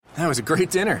That was a great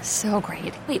dinner. So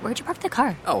great. Wait, where'd you park the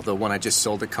car? Oh, the one I just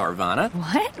sold to Carvana.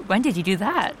 What? When did you do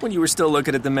that? When you were still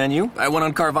looking at the menu. I went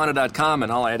on Carvana.com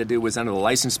and all I had to do was enter the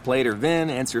license plate or VIN,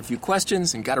 answer a few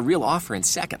questions, and got a real offer in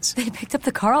seconds. They picked up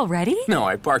the car already? No,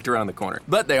 I parked around the corner.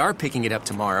 But they are picking it up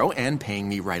tomorrow and paying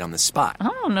me right on the spot.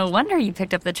 Oh, no wonder you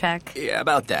picked up the check. Yeah,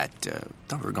 about that.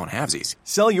 Thought we were going halvesies.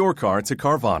 Sell your car to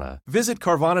Carvana. Visit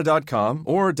Carvana.com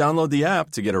or download the app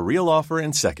to get a real offer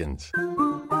in seconds.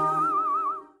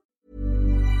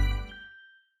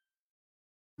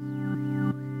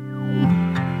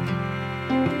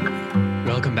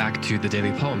 Welcome back to The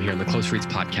Daily Poem here on the Close Reads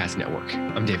Podcast Network.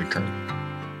 I'm David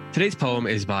Kern. Today's poem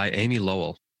is by Amy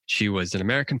Lowell. She was an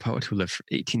American poet who lived from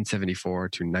 1874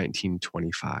 to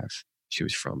 1925. She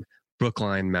was from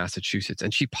Brookline, Massachusetts,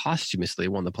 and she posthumously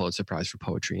won the Pulitzer Prize for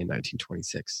Poetry in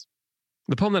 1926.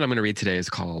 The poem that I'm going to read today is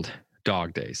called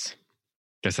Dog Days.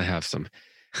 Guess I have some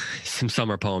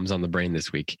summer poems on the brain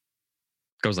this week.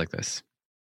 Goes like this.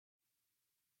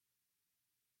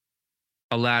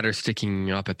 A ladder sticking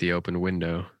up at the open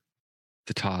window,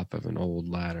 the top of an old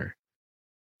ladder,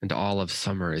 and all of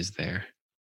summer is there.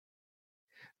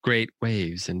 Great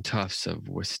waves and tufts of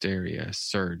wisteria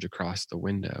surge across the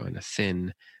window, and a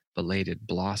thin, belated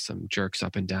blossom jerks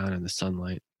up and down in the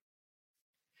sunlight.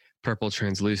 Purple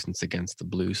translucence against the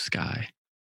blue sky.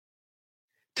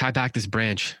 Tie back this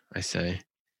branch, I say,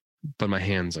 but my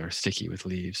hands are sticky with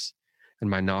leaves, and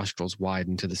my nostrils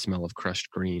widen to the smell of crushed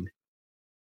green.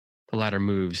 The ladder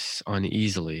moves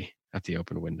uneasily at the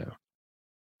open window,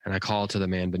 and I call to the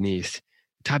man beneath,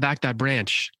 tie back that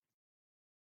branch.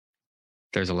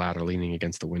 There's a ladder leaning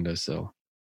against the windowsill,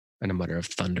 and a mutter of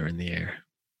thunder in the air.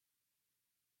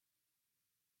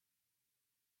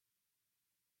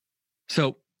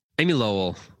 So, Amy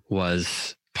Lowell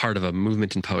was part of a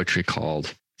movement in poetry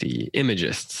called the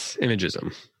Imagists.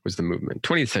 Imagism was the movement.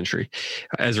 20th century.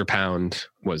 Ezra Pound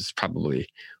was probably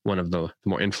one of the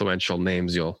more influential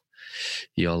names you'll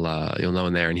know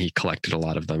in there, and he collected a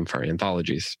lot of them for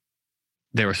anthologies.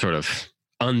 They were sort of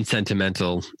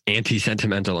unsentimental,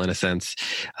 anti-sentimental in a sense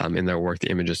in their work. The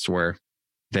Imagists were.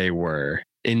 They were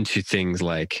into things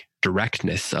like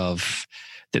directness of.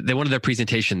 They wanted their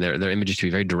presentation, their images to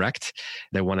be very direct.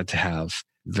 They wanted to have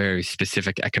very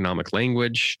specific economic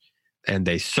language, and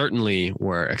they certainly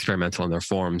were experimental in their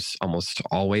forms almost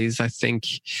always, I think.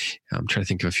 I'm trying to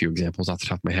think of a few examples off the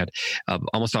top of my head.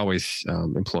 Almost always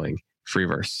employing free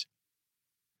verse.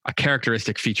 A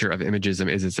characteristic feature of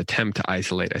Imagism is its attempt to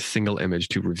isolate a single image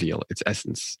to reveal its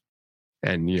essence.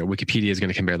 And, Wikipedia is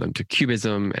going to compare them to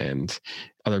Cubism and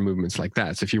other movements like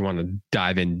that. So if you want to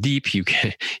dive in deep, you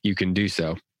can do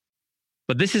so.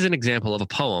 But this is an example of a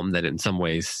poem that in some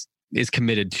ways is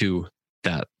committed to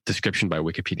that description by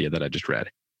Wikipedia that I just read.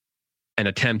 An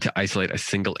attempt to isolate a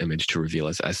single image to reveal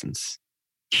its essence.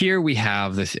 Here we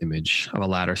have this image of a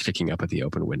ladder sticking up at the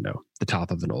open window, the top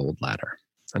of an old ladder,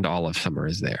 and all of summer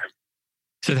is there.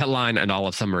 So that line, and all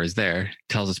of summer is there,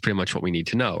 tells us pretty much what we need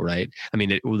to know, right? I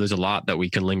mean, there's a lot that we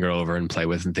can linger over and play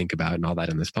with and think about and all that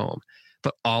in this poem.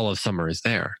 But all of summer is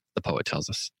there, the poet tells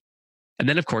us. And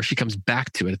then, of course, she comes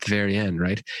back to it at the very end,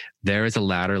 right? There is a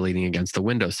ladder leaning against the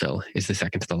windowsill, is the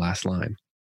second to the last line.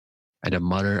 And a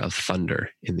mutter of thunder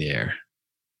in the air.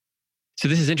 So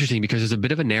this is interesting because there's a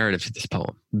bit of a narrative to this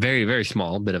poem. Very, very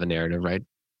small bit of a narrative, right?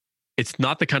 It's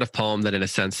not the kind of poem that, in a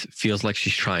sense, feels like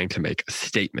she's trying to make a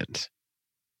statement.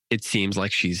 It seems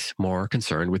like she's more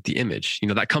concerned with the image.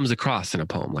 That comes across in a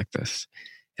poem like this.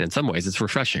 And in some ways, it's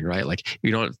refreshing, right? Like, you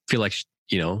don't feel like,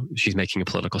 she's making a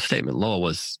political statement. Lowell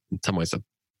was, in some ways, a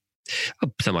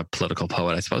semi-political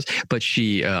poet, I suppose. But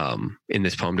she, in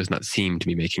this poem, does not seem to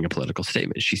be making a political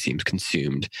statement. She seems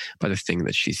consumed by the thing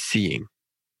that she's seeing.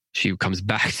 She comes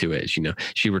back to it,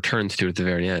 she returns to it at the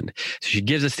very end. So she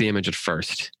gives us the image at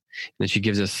first, and then she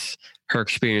gives us her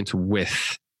experience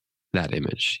with that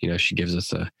image. She gives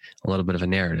us a little bit of a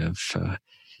narrative.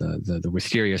 The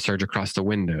wisteria surge across the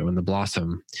window, and the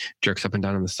blossom jerks up and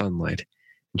down in the sunlight.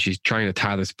 And she's trying to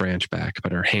tie this branch back,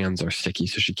 but her hands are sticky,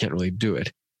 so she can't really do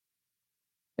it.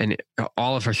 And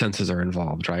all of her senses are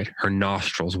involved, right? Her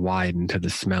nostrils widen to the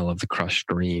smell of the crushed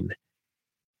green.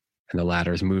 And the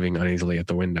ladder is moving uneasily at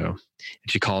the window. And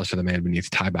she calls to the man beneath,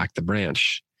 tie back the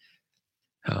branch.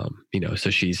 So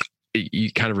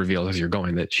you kind of reveal as you're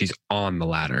going that she's on the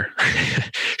ladder.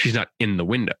 She's not in the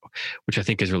window, which I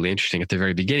think is really interesting. At the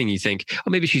very beginning, you think, oh,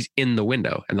 maybe she's in the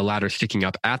window and the ladder's sticking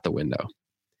up at the window.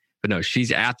 But no,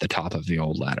 she's at the top of the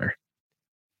old ladder.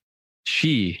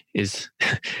 She is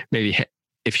maybe,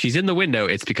 if she's in the window,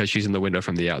 it's because she's in the window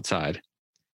from the outside.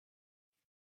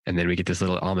 And then we get this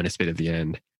little ominous bit at the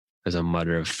end. There's a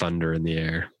mutter of thunder in the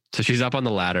air. So she's up on the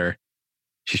ladder.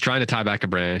 She's trying to tie back a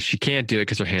branch. She can't do it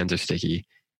because her hands are sticky.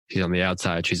 She's on the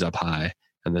outside. She's up high.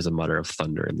 And there's a mutter of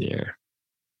thunder in the air.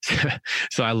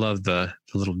 So I love the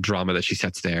little drama that she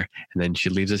sets there. And then she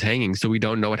leaves us hanging so we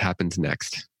don't know what happens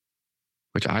next,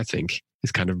 which I think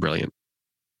is kind of brilliant.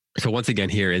 So once again,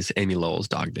 here is Amy Lowell's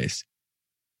Dog Days.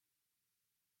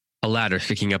 A ladder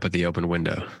sticking up at the open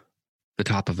window, the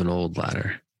top of an old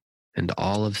ladder, and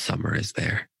all of summer is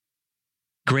there.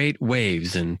 Great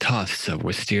waves and tufts of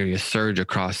wisteria surge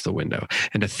across the window,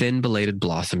 and a thin belated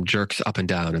blossom jerks up and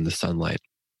down in the sunlight.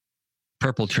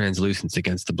 Purple translucence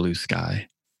against the blue sky.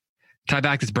 Tie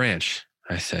back this branch,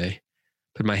 I say,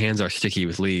 but my hands are sticky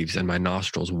with leaves and my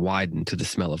nostrils widen to the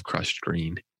smell of crushed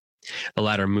green. The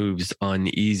ladder moves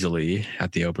uneasily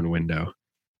at the open window,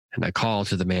 and I call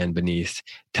to the man beneath,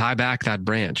 tie back that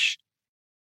branch.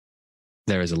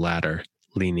 There is a ladder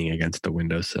leaning against the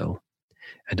windowsill,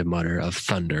 and a mutter of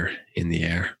thunder in the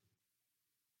air.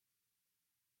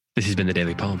 This has been the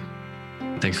Daily Poem.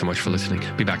 Thanks so much for listening.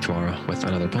 Be back tomorrow with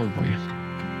another poem for you.